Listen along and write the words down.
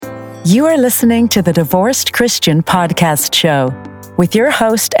You are listening to the Divorced Christian Podcast Show with your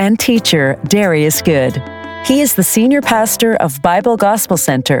host and teacher, Darius Good. He is the senior pastor of Bible Gospel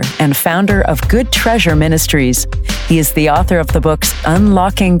Center and founder of Good Treasure Ministries. He is the author of the books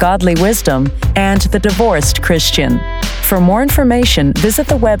Unlocking Godly Wisdom and The Divorced Christian. For more information, visit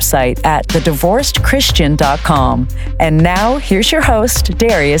the website at thedivorcedchristian.com. And now, here's your host,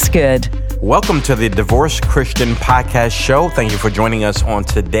 Darius Good. Welcome to the Divorced Christian Podcast Show. Thank you for joining us on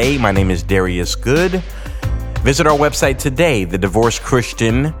today. My name is Darius Good. Visit our website today,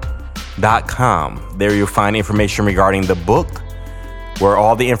 thedivorcedchristian.com. There you'll find information regarding the book, where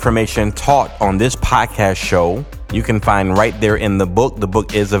all the information taught on this podcast show you can find right there in the book. The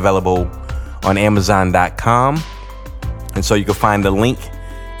book is available on Amazon.com. And so you can find the link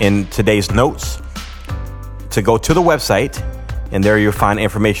in today's notes to go to the website. And there you'll find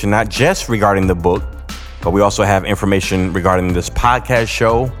information not just regarding the book, but we also have information regarding this podcast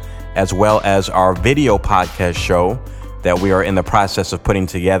show, as well as our video podcast show that we are in the process of putting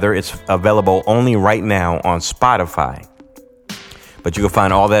together. It's available only right now on Spotify. But you can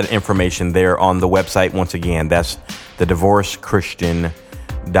find all that information there on the website. Once again, that's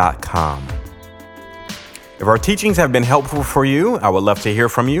thedivorcedchristian.com. If our teachings have been helpful for you, I would love to hear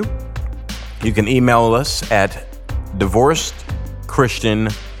from you. You can email us at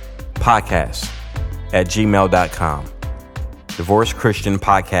divorcedchristianpodcast@gmail.com.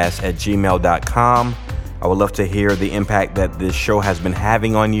 divorcedchristianpodcast@gmail.com. I would love to hear the impact that this show has been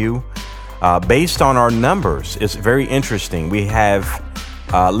having on you. Based on our numbers, it's very interesting. We have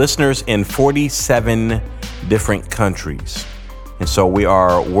listeners in 47 different countries. And so we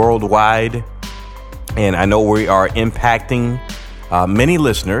are worldwide. And I know we are impacting many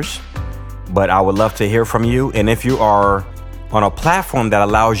listeners, but I would love to hear from you. And if you are on a platform that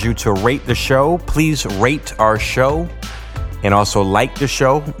allows you to rate the show, please rate our show and also like the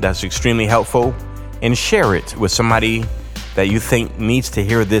show. That's extremely helpful. And share it with somebody that you think needs to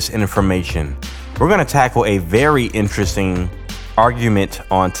hear this information. We're going to tackle a very interesting argument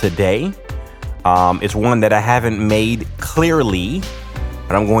on today. It's one that I haven't made clearly,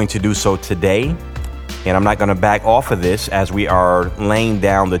 but I'm going to do so today. And I'm not going to back off of this as we are laying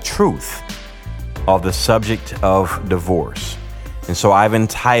down the truth of the subject of divorce. And so I've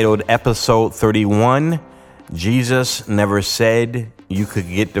entitled episode 31, Jesus Never Said You Could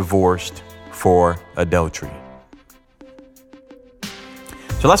Get Divorced for Adultery.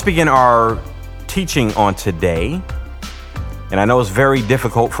 So let's begin our teaching on today. And I know it's very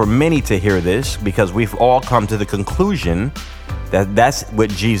difficult for many to hear this because we've all come to the conclusion that that's what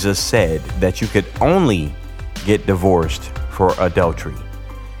Jesus said, that you could only get divorced for adultery.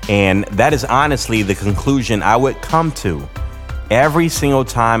 And that is honestly the conclusion I would come to every single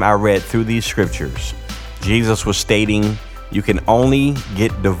time I read through these scriptures. Jesus was stating you can only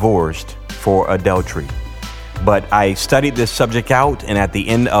get divorced for adultery. But I studied this subject out, and at the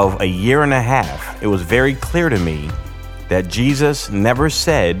end of a year and a half, it was very clear to me that Jesus never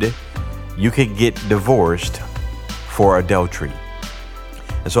said you could get divorced for adultery.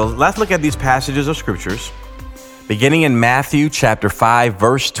 And so let's look at these passages of scriptures. Beginning in Matthew chapter 5,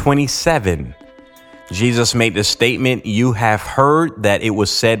 verse 27, Jesus made the statement, "You have heard that it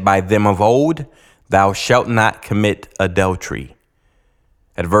was said by them of old, thou shalt not commit adultery."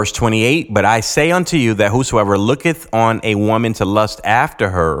 At verse 28, "But I say unto you that whosoever looketh on a woman to lust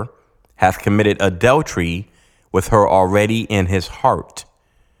after her hath committed adultery with her already in his heart."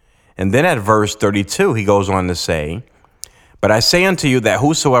 And then at verse 32, he goes on to say, "But I say unto you that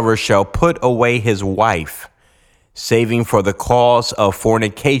whosoever shall put away his wife, saving for the cause of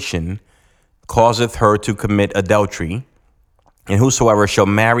fornication, causeth her to commit adultery. And whosoever shall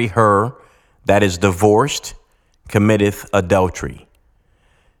marry her that is divorced, committeth adultery."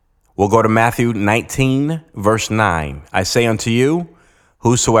 We'll go to Matthew 19, verse 9. "I say unto you,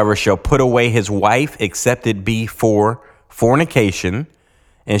 whosoever shall put away his wife, except it be for fornication,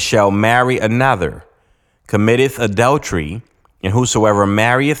 and shall marry another, committeth adultery. And whosoever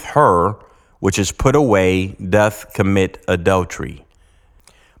marrieth her which is put away doth commit adultery."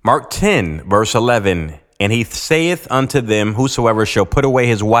 Mark 10, verse 11, "And he saith unto them, whosoever shall put away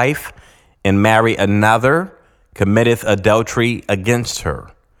his wife and marry another committeth adultery against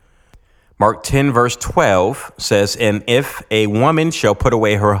her." Mark 10, verse 12 says, "And if a woman shall put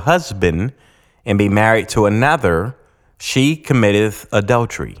away her husband and be married to another, she committeth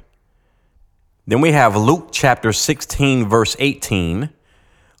adultery." Then we have Luke chapter 16, verse 18.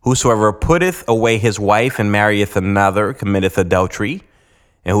 "Whosoever putteth away his wife and marrieth another committeth adultery.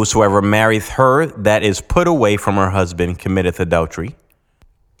 And whosoever marrieth her that is put away from her husband committeth adultery."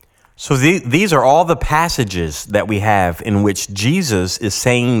 So these are all the passages that we have in which Jesus is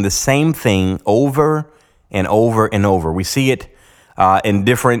saying the same thing over and over and over. We see it in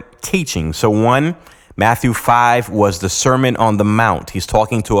different teachings. So one, Matthew 5 was the Sermon on the Mount. He's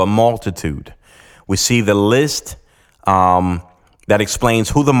talking to a multitude. We see the list that explains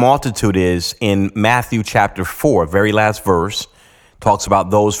who the multitude is in Matthew chapter 4, very last verse. Talks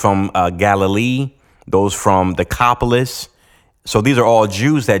about those from Galilee, those from Decapolis. So these are all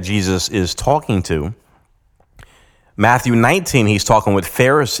Jews that Jesus is talking to. Matthew 19, he's talking with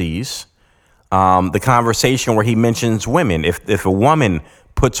Pharisees. The conversation where he mentions women. If a woman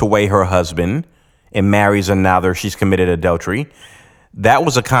puts away her husband and marries another, she's committed adultery. That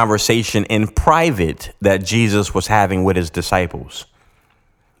was a conversation in private that Jesus was having with his disciples.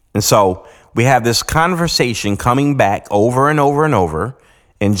 And so we have this conversation coming back over and over and over,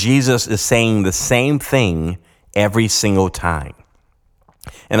 and Jesus is saying the same thing every single time.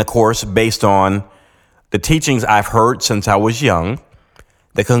 And of course, based on the teachings I've heard since I was young,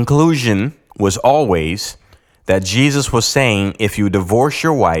 the conclusion was always that Jesus was saying, if you divorce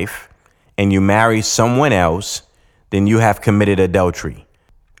your wife and you marry someone else, then you have committed adultery.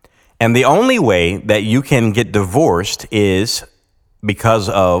 And the only way that you can get divorced is because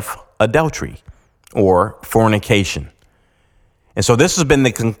of adultery or fornication. And so this has been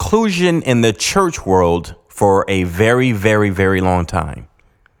the conclusion in the church world for a very, very, very long time.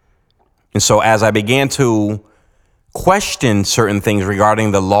 And so as I began to question certain things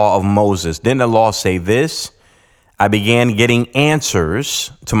regarding the law of Moses, didn't the law say this? I began getting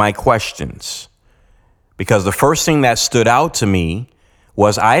answers to my questions. Because the first thing that stood out to me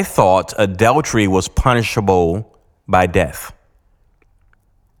was I thought adultery was punishable by death.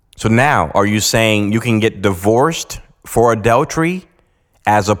 So now, are you saying you can get divorced for adultery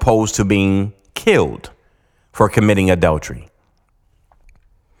as opposed to being killed for committing adultery?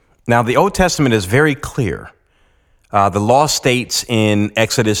 Now, the Old Testament is very clear. The law states in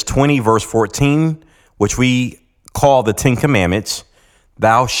Exodus 20, verse 14, which we call the Ten Commandments,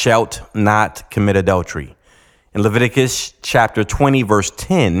 thou shalt not commit adultery. In Leviticus chapter 20, verse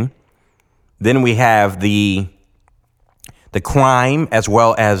 10, then we have the crime as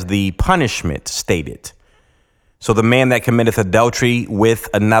well as the punishment stated. So the man that committeth adultery with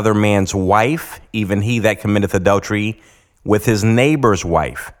another man's wife, even he that committeth adultery with his neighbor's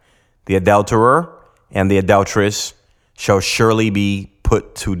wife, the adulterer and the adulteress shall surely be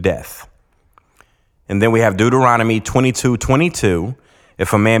put to death. And then we have Deuteronomy 22:22.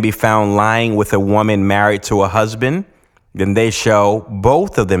 If a man be found lying with a woman married to a husband, then they shall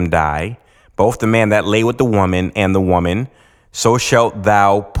both of them die, both the man that lay with the woman and the woman. So shalt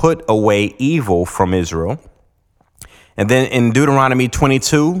thou put away evil from Israel. And then in Deuteronomy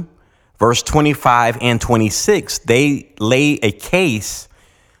 22, verse 25 and 26, they lay a case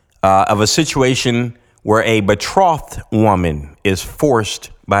of a situation where a betrothed woman is forced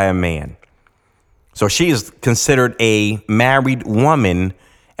by a man. So she is considered a married woman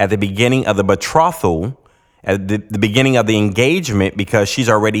at the beginning of the betrothal, at the beginning of the engagement, because she's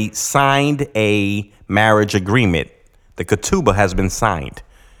already signed a marriage agreement. The ketubah has been signed.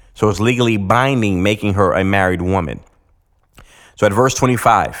 So it's legally binding, making her a married woman. So at verse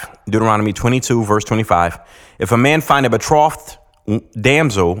 25, Deuteronomy 22, verse 25, if a man find a betrothed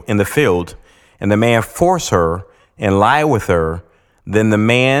damsel in the field, and the man force her and lie with her, then the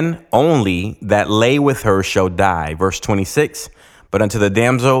man only that lay with her shall die. Verse 26, but unto the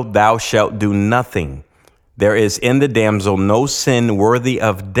damsel thou shalt do nothing. There is in the damsel no sin worthy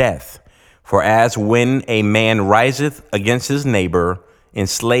of death. For as when a man riseth against his neighbor and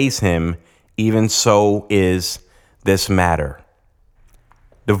slays him, even so is this matter.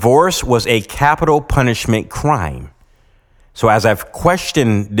 Divorce was a capital punishment crime. So as I've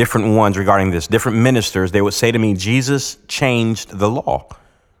questioned different ones regarding this, different ministers, they would say to me, Jesus changed the law.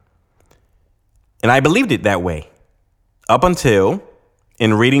 And I believed it that way up until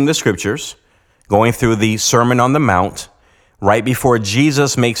in reading the scriptures, going through the Sermon on the Mount, right before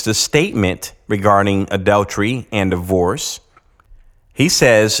Jesus makes the statement regarding adultery and divorce. He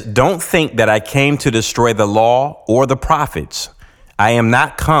says, don't think that I came to destroy the law or the prophets. I am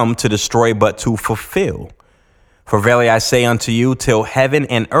not come to destroy, but to fulfill. For verily I say unto you, till heaven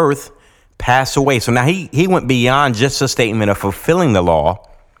and earth pass away. So now he went beyond just a statement of fulfilling the law.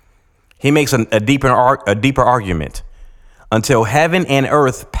 He makes a deeper argument. Until heaven and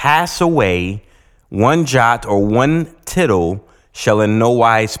earth pass away, one jot or one tittle shall in no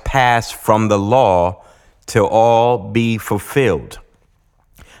wise pass from the law till all be fulfilled.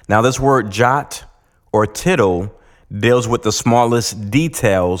 Now this word jot or tittle deals with the smallest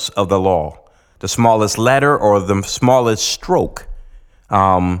details of the law, the smallest letter or the smallest stroke,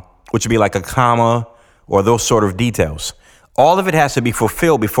 which would be like a comma or those sort of details. All of it has to be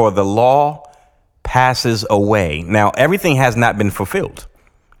fulfilled before the law passes away. Now, everything has not been fulfilled.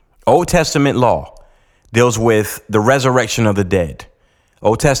 Old Testament law deals with the resurrection of the dead.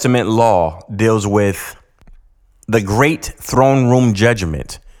 Old Testament law deals with the great throne room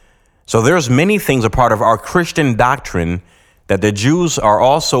judgment. So there's many things a part of our Christian doctrine that the Jews are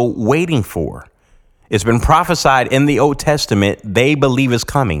also waiting for. It's been prophesied in the Old Testament they believe is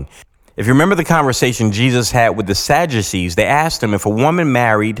coming. If you remember the conversation Jesus had with the Sadducees, they asked him, if a woman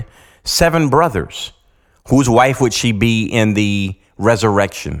married 7 brothers, whose wife would she be in the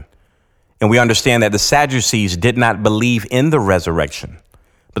resurrection? And we understand that the Sadducees did not believe in the resurrection,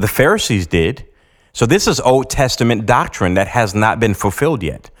 but the Pharisees did. So this is Old Testament doctrine that has not been fulfilled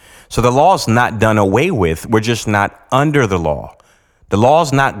yet. So the law is not done away with. We're just not under the law. The law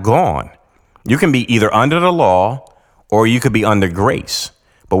is not gone. You can be either under the law or you could be under grace.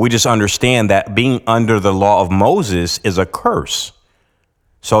 But we just understand that being under the law of Moses is a curse.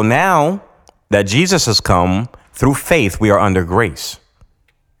 So now that Jesus has come, through faith, we are under grace.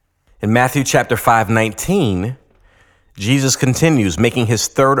 In Matthew chapter 5:19, Jesus continues making his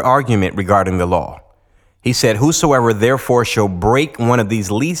third argument regarding the law. He said, whosoever therefore shall break one of these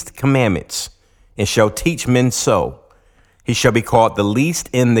least commandments and shall teach men so, he shall be called the least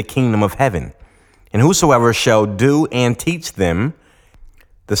in the kingdom of heaven. And whosoever shall do and teach them,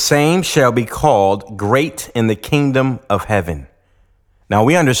 the same shall be called great in the kingdom of heaven. Now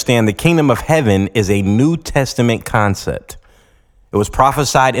we understand the kingdom of heaven is a New Testament concept. It was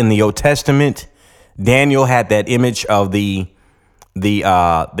prophesied in the Old Testament. Daniel had that image of the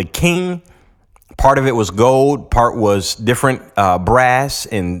king. Part of it was gold, part was different brass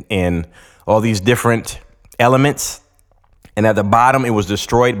and all these different elements. And at the bottom, it was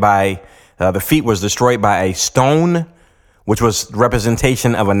destroyed by the feet was destroyed by a stone, which was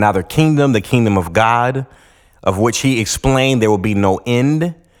representation of another kingdom, the kingdom of God, of which he explained there will be no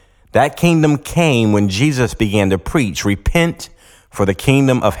end. That kingdom came when Jesus began to preach, repent, for the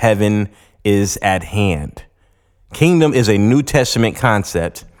kingdom of heaven is at hand. Kingdom is a New Testament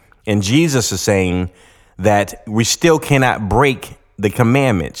concept, and Jesus is saying that we still cannot break the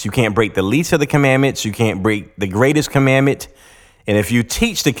commandments. You can't break the least of the commandments. You can't break the greatest commandment. And if you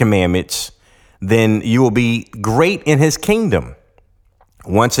teach the commandments, then you will be great in his kingdom.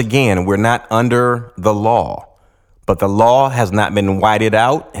 Once again, we're not under the law, but the law has not been whited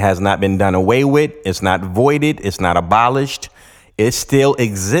out, has not been done away with. It's not voided. It's not abolished. It still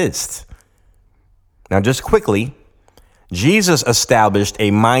exists. Now, just quickly, Jesus established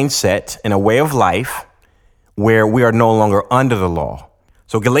a mindset and a way of life where we are no longer under the law.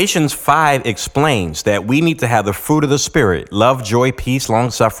 So Galatians 5 explains that we need to have the fruit of the Spirit: love, joy, peace,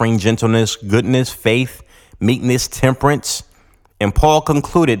 long-suffering, gentleness, goodness, faith, meekness, temperance. And Paul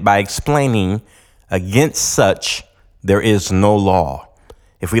concluded by explaining, against such there is no law.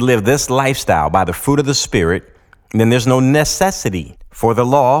 If we live this lifestyle by the fruit of the Spirit, then there's no necessity for the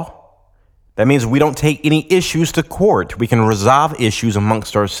law. That means we don't take any issues to court. We can resolve issues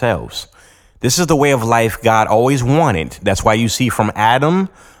amongst ourselves. This is the way of life God always wanted. That's why you see from Adam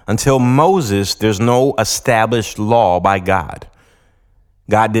until Moses, there's no established law by God.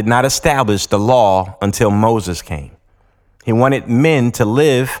 God did not establish the law until Moses came. He wanted men to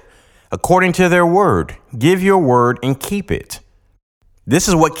live according to their word. Give your word and keep it. This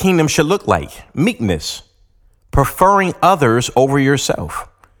is what kingdom should look like: meekness, preferring others over yourself,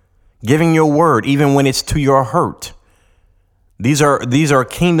 giving your word even when it's to your hurt. These are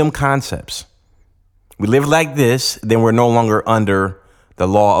kingdom concepts. We live like this, then we're no longer under the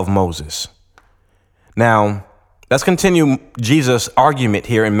law of Moses. Now, let's continue Jesus' argument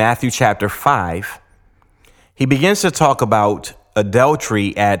here in Matthew chapter 5. He begins to talk about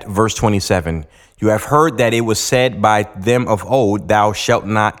adultery at verse 27. You have heard that it was said by them of old, thou shalt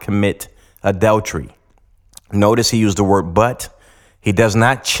not commit adultery. Notice he used the word but. He does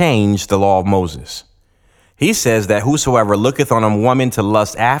not change the law of Moses. He says that whosoever looketh on a woman to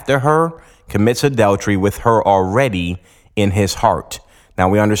lust after her commits adultery with her already in his heart. Now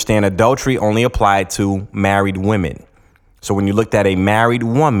we understand adultery only applied to married women. So when you looked at a married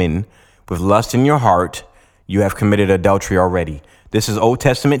woman with lust in your heart, you have committed adultery already. This is Old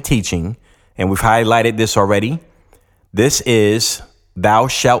Testament teaching, and we've highlighted this already. This is, thou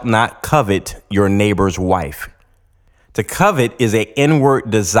shalt not covet your neighbor's wife. To covet is an inward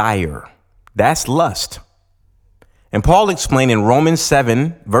desire. That's lust. And Paul explained in Romans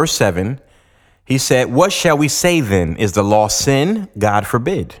 7, verse 7, he said, what shall we say then? Is the law sin? God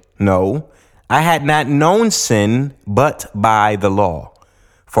forbid. No, I had not known sin but by the law.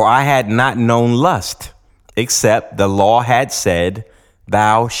 For I had not known lust, except the law had said,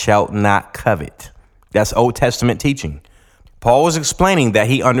 thou shalt not covet. That's Old Testament teaching. Paul was explaining that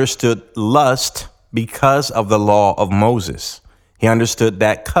he understood lust because of the law of Moses. He understood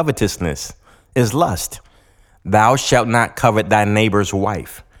that covetousness is lust. Thou shalt not covet thy neighbor's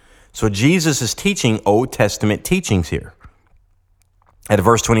wife. So Jesus is teaching Old Testament teachings here. At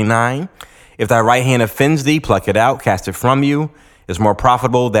verse 29, if thy right hand offends thee, pluck it out, cast it from you. It's more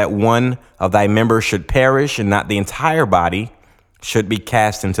profitable that one of thy members should perish and not the entire body should be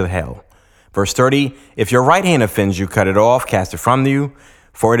cast into hell. Verse 30, if your right hand offends you, cut it off, cast it from you.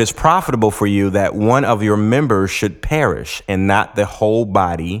 For it is profitable for you that one of your members should perish and not the whole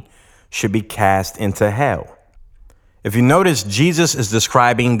body should be cast into hell. If you notice, Jesus is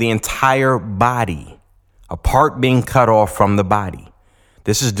describing the entire body, a part being cut off from the body.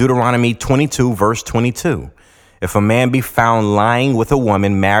 This is Deuteronomy 22, verse 22. If a man be found lying with a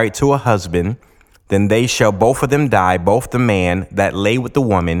woman married to a husband, then they shall both of them die, both the man that lay with the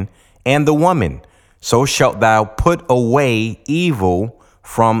woman and the woman. So shalt thou put away evil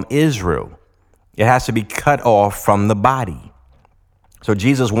from Israel. It has to be cut off from the body. So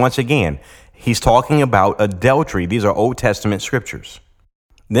Jesus, once again, he's talking about adultery. These are Old Testament scriptures.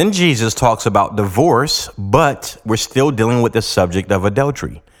 Then Jesus talks about divorce, but we're still dealing with the subject of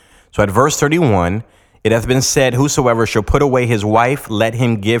adultery. So at verse 31, it hath been said, whosoever shall put away his wife, let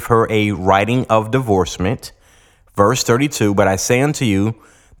him give her a writing of divorcement. Verse 32, but I say unto you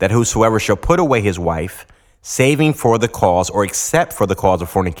that whosoever shall put away his wife, saving for the cause or except for the cause of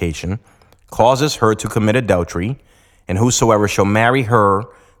fornication, causes her to commit adultery, and whosoever shall marry her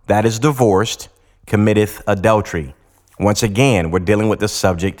that is divorced committeth adultery. Once again, we're dealing with the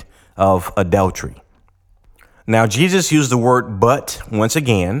subject of adultery. Now, Jesus used the word but once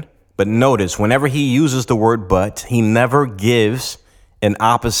again, but notice whenever he uses the word but, he never gives an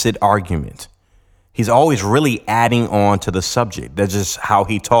opposite argument. He's always really adding on to the subject. That's just how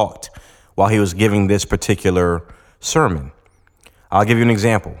he talked while he was giving this particular sermon. I'll give you an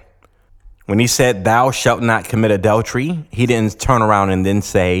example. When he said, thou shalt not commit adultery, he didn't turn around and then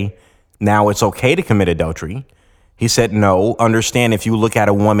say, now it's okay to commit adultery. He said, no, understand if you look at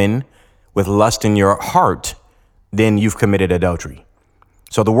a woman with lust in your heart, then you've committed adultery.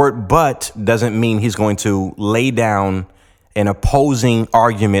 So the word but doesn't mean he's going to lay down an opposing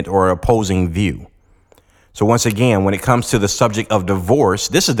argument or opposing view. So once again, when it comes to the subject of divorce,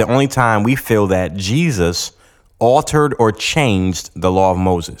 this is the only time we feel that Jesus altered or changed the law of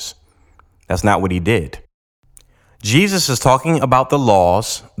Moses. That's not what he did. Jesus is talking about the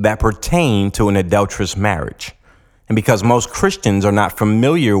laws that pertain to an adulterous marriage. And because most Christians are not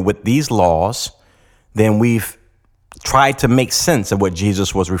familiar with these laws, then we've tried to make sense of what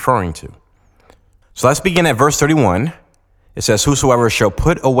Jesus was referring to. So let's begin at verse 31. It says, whosoever shall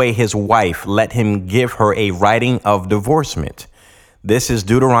put away his wife, let him give her a writing of divorcement. This is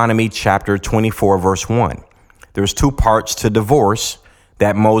Deuteronomy chapter 24, verse 1. There's two parts to divorce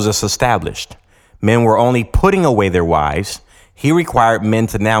that Moses established. Men were only putting away their wives. He required men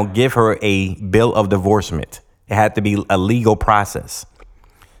to now give her a bill of divorcement. It had to be a legal process.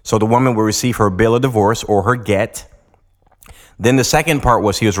 So the woman would receive her bill of divorce or her get. Then the second part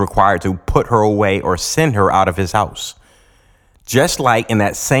was he was required to put her away or send her out of his house. Just like in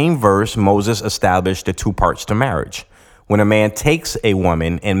that same verse, Moses established the two parts to marriage. When a man takes a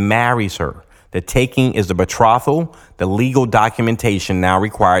woman and marries her, the taking is the betrothal, the legal documentation now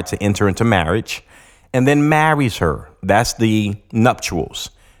required to enter into marriage, and then marries her. That's the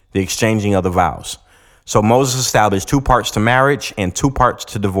nuptials, the exchanging of the vows. So Moses established two parts to marriage and two parts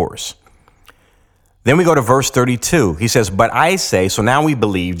to divorce. Then we go to verse 32. He says, but I say, so now we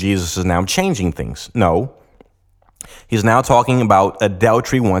believe Jesus is now changing things. No, he's now talking about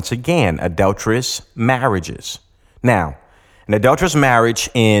adultery once again, adulterous marriages. Now, an adulterous marriage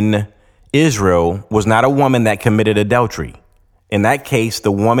in Israel was not a woman that committed adultery. In that case,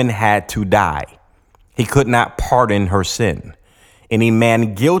 the woman had to die. He could not pardon her sin. Any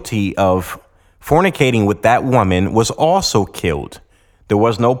man guilty of fornicating with that woman was also killed. There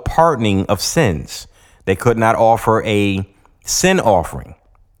was no pardoning of sins. They could not offer a sin offering.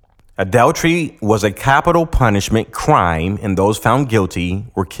 Adultery was a capital punishment crime, and those found guilty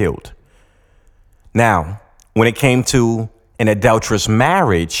were killed. Now, when it came to an adulterous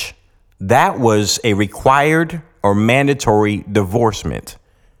marriage, that was a required or mandatory divorcement.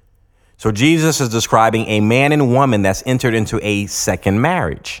 So Jesus is describing a man and woman that's entered into a second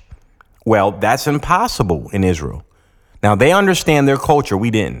marriage. Well, that's impossible in Israel. Now, they understand their culture.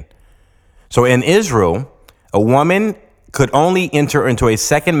 We didn't. So in Israel, a woman could only enter into a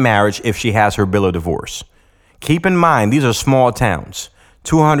second marriage if she has her bill of divorce. Keep in mind, these are small towns,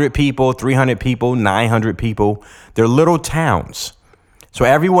 200 people, 300 people, 900 people. They're little towns. So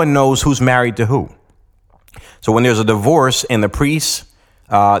everyone knows who's married to who. So when there's a divorce and the priest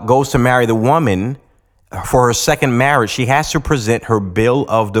goes to marry the woman for her second marriage, she has to present her bill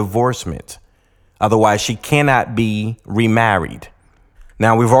of divorcement. Otherwise, she cannot be remarried.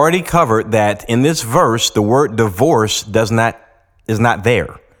 Now, we've already covered that in this verse, the word divorce is not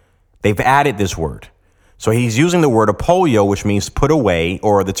there. They've added this word. So he's using the word apolio, which means put away,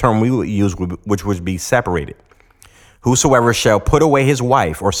 or the term we would use, which would be separated. Whosoever shall put away his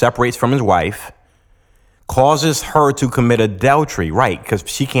wife or separates from his wife causes her to commit adultery, right? Because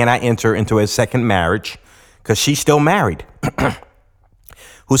she cannot enter into a second marriage because she's still married.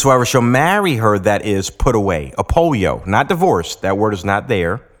 Whosoever shall marry her that is put away, apolio, not divorced, that word is not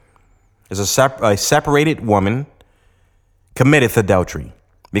there, is a separated woman committeth adultery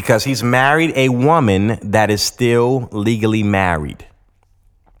because he's married a woman that is still legally married.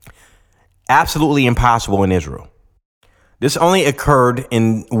 Absolutely impossible in Israel. This only occurred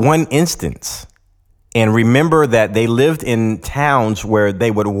in one instance. And remember that they lived in towns where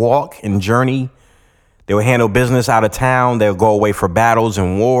they would walk and journey. They would handle business out of town. They would go away for battles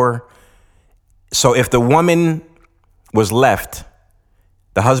and war. So if the woman was left,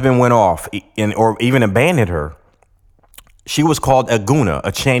 the husband went off or even abandoned her, she was called a guna,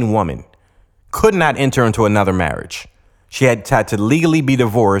 a chained woman, could not enter into another marriage. She had to legally be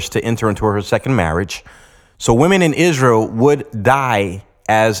divorced to enter into her second marriage. So women in Israel would die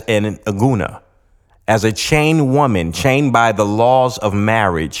as an aguna, as a chained woman, chained by the laws of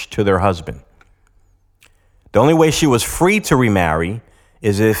marriage to their husband. The only way she was free to remarry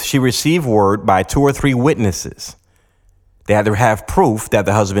is if she received word by 2 or 3 witnesses. They had to have proof that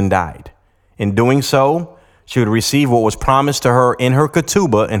the husband died. In doing so, she would receive what was promised to her in her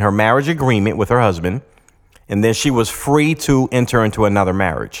ketubah, in her marriage agreement with her husband, and then she was free to enter into another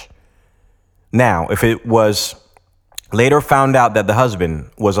marriage. Now, if it was later found out that the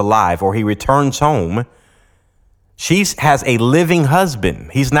husband was alive or he returns home, she has a living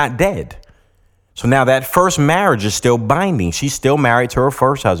husband. He's not dead. So now that first marriage is still binding. She's still married to her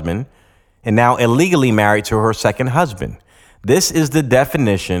first husband and now illegally married to her second husband. This is the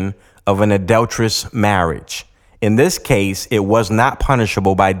definition of an adulterous marriage. In this case, it was not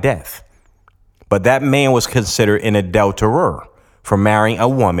punishable by death, but that man was considered an adulterer for marrying a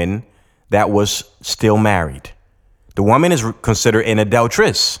woman that was still married. The woman is considered an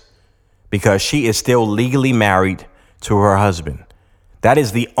adulteress because she is still legally married to her husband. That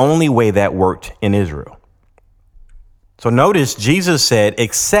is the only way that worked in Israel. So notice Jesus said,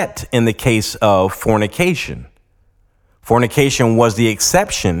 except in the case of fornication. Fornication was the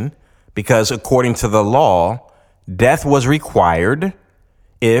exception because according to the law, death was required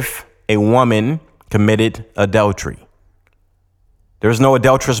if a woman committed adultery. There's no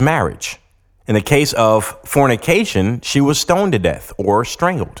adulterous marriage. In the case of fornication, she was stoned to death or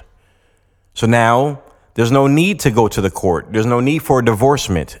strangled. So now there's no need to go to the court. There's no need for a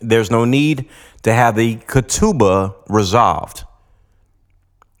divorcement. There's no need to have the ketubah resolved.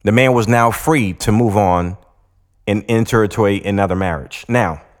 The man was now free to move on and enter into another marriage.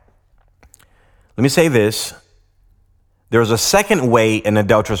 Now, let me say this. There's a second way an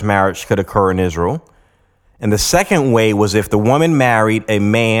adulterous marriage could occur in Israel. And the second way was if the woman married a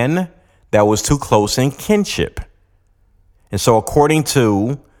man that was too close in kinship. And so according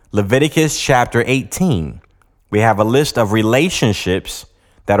to Leviticus chapter 18, we have a list of relationships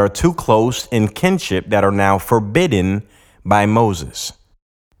that are too close in kinship that are now forbidden by Moses.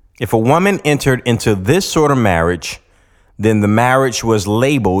 If a woman entered into this sort of marriage, then the marriage was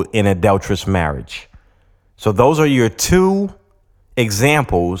labeled an adulterous marriage. So those are your 2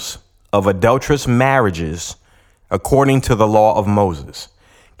 examples of adulterous marriages according to the law of Moses.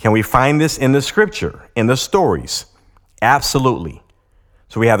 Can we find this in the scripture, in the stories? Absolutely.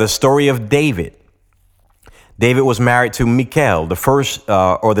 So we have the story of David. David was married to Michal,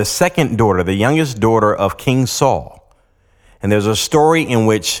 the second daughter, the youngest daughter of King Saul. And there's a story in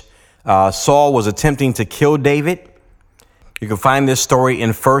which Saul was attempting to kill David. You can find this story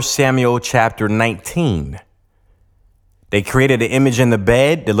in 1 Samuel chapter 19. They created an image in the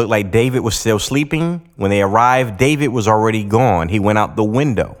bed that looked like David was still sleeping. When they arrived, David was already gone. He went out the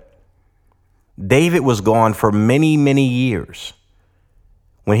window. David was gone for many, many years.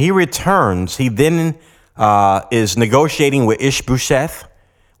 When he returns, he then is negotiating with Ishbosheth,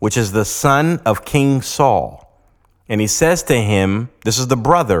 which is the son of King Saul. And he says to him, this is the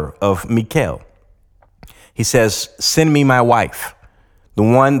brother of Michal. He says, send me my wife, the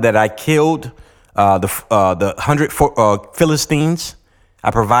one that I killed, the 100 Philistines.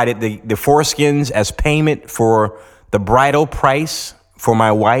 I provided the foreskins as payment for the bridal price for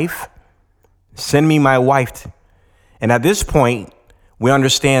my wife. Send me my wife. And at this point, we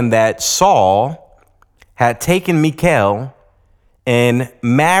understand that Saul had taken Michal and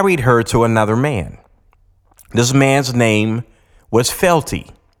married her to another man. This man's name was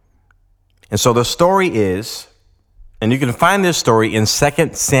Felty. And so the story is, and you can find this story in 2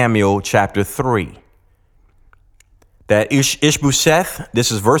 Samuel chapter 3, that Ishbosheth,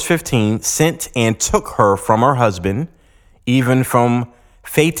 this is verse 15, sent and took her from her husband, even from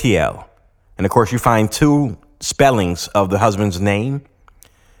Phatiel. And of course, you find two spellings of the husband's name.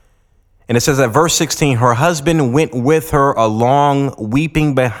 And it says at verse 16, her husband went with her along,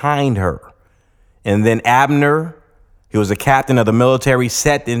 weeping behind her. And then Abner, he was the captain of the military,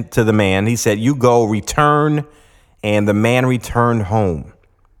 said to the man, he said, you go, return. And the man returned home.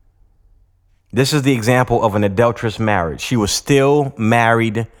 This is the example of an adulterous marriage. She was still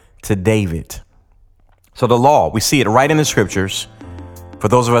married to David. So the law, we see it right in the scriptures. For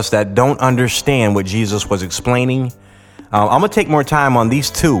those of us that don't understand what Jesus was explaining, I'm going to take more time on these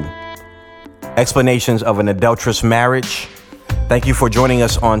two explanations of an adulterous marriage. Thank you for joining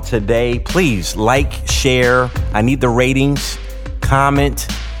us on today. Please like, share. I need the ratings, comment.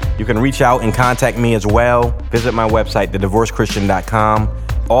 You can reach out and contact me as well. Visit my website, thedivorcedchristian.com.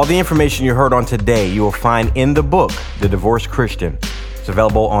 All the information you heard on today, you will find in the book, The Divorced Christian. It's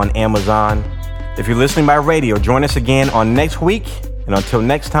available on Amazon. If you're listening by radio, join us again on next week. And until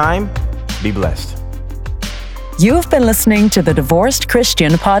next time, be blessed. You have been listening to the Divorced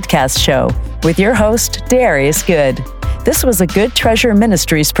Christian podcast show with your host, Darius Good. This was a Good Treasure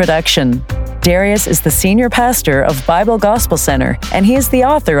Ministries production. Darius is the senior pastor of Bible Gospel Center, and he is the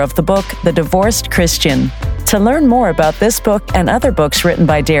author of the book, The Divorced Christian. To learn more about this book and other books written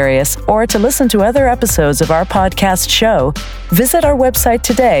by Darius, or to listen to other episodes of our podcast show, visit our website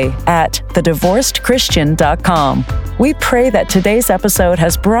today at thedivorcedchristian.com. We pray that today's episode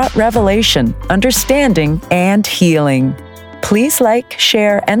has brought revelation, understanding, and healing. Please like,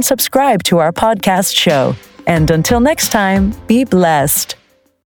 share, and subscribe to our podcast show. And until next time, be blessed.